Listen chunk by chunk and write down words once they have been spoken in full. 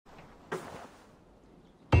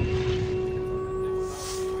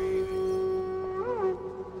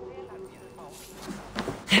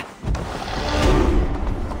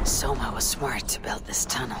built this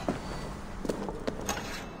tunnel.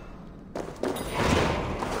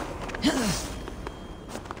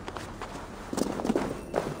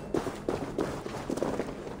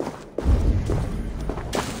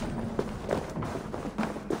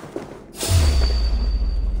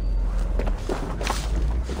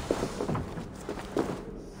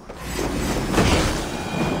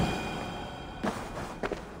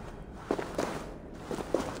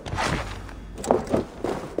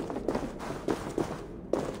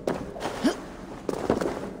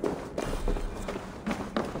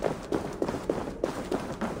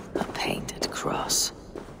 Cross.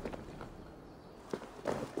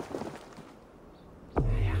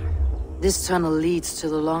 This tunnel leads to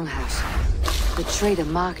the Longhouse. The traitor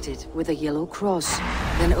marked it with a yellow cross,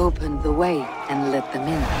 then opened the way and let them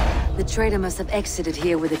in. The traitor must have exited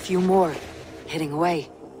here with a few more, heading away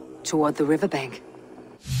toward the riverbank.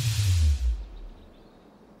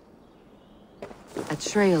 A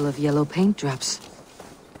trail of yellow paint drops.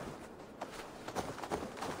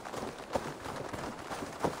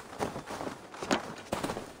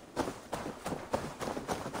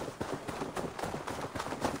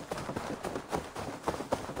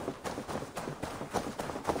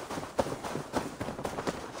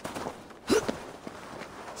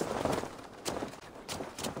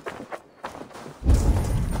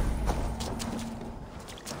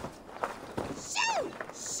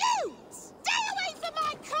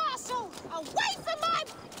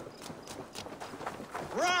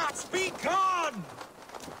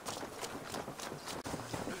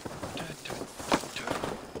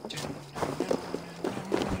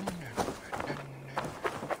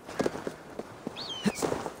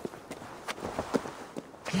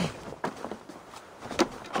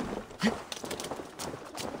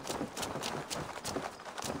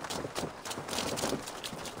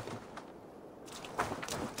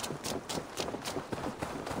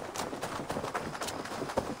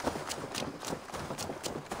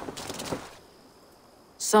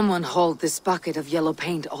 Someone hauled this bucket of yellow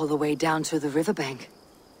paint all the way down to the riverbank.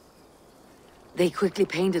 They quickly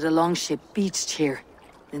painted a longship beached here.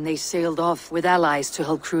 Then they sailed off with allies to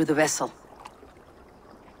help crew the vessel.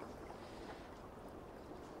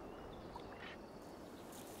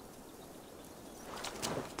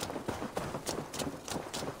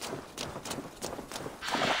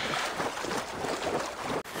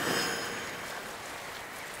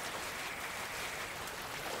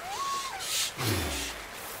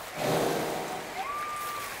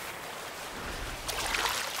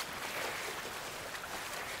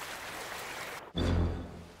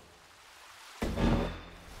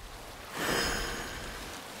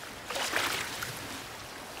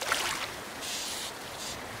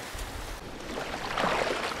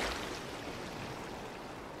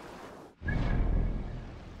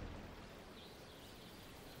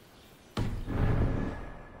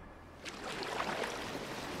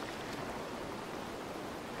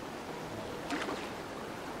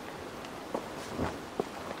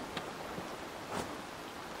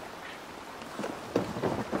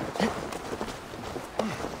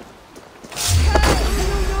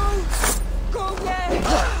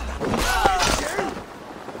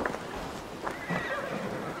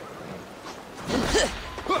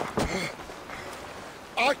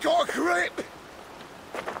 I got a grip!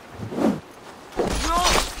 No,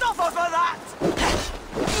 suffer for that!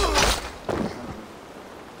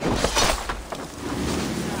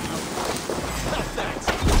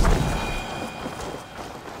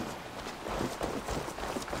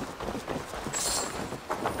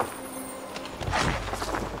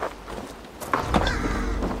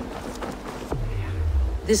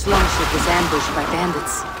 This longship was ambushed by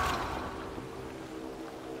bandits.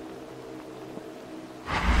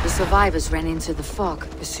 The survivors ran into the fog,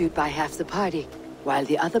 pursued by half the party, while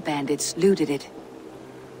the other bandits looted it.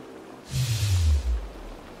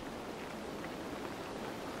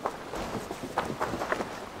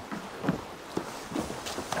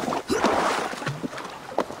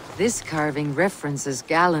 This carving references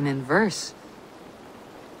Galinn in verse.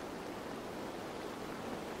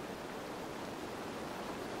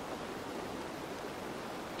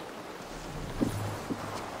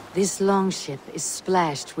 This longship is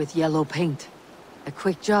splashed with yellow paint. A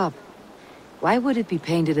quick job. Why would it be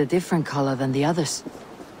painted a different color than the others?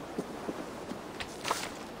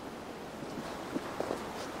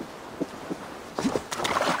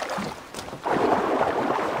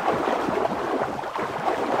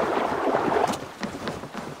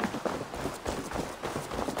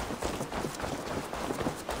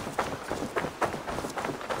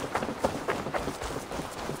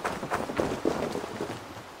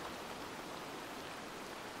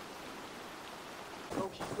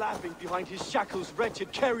 Laughing behind his shackles,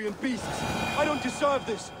 wretched carrion beasts! I don't deserve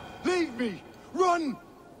this! Leave me! Run!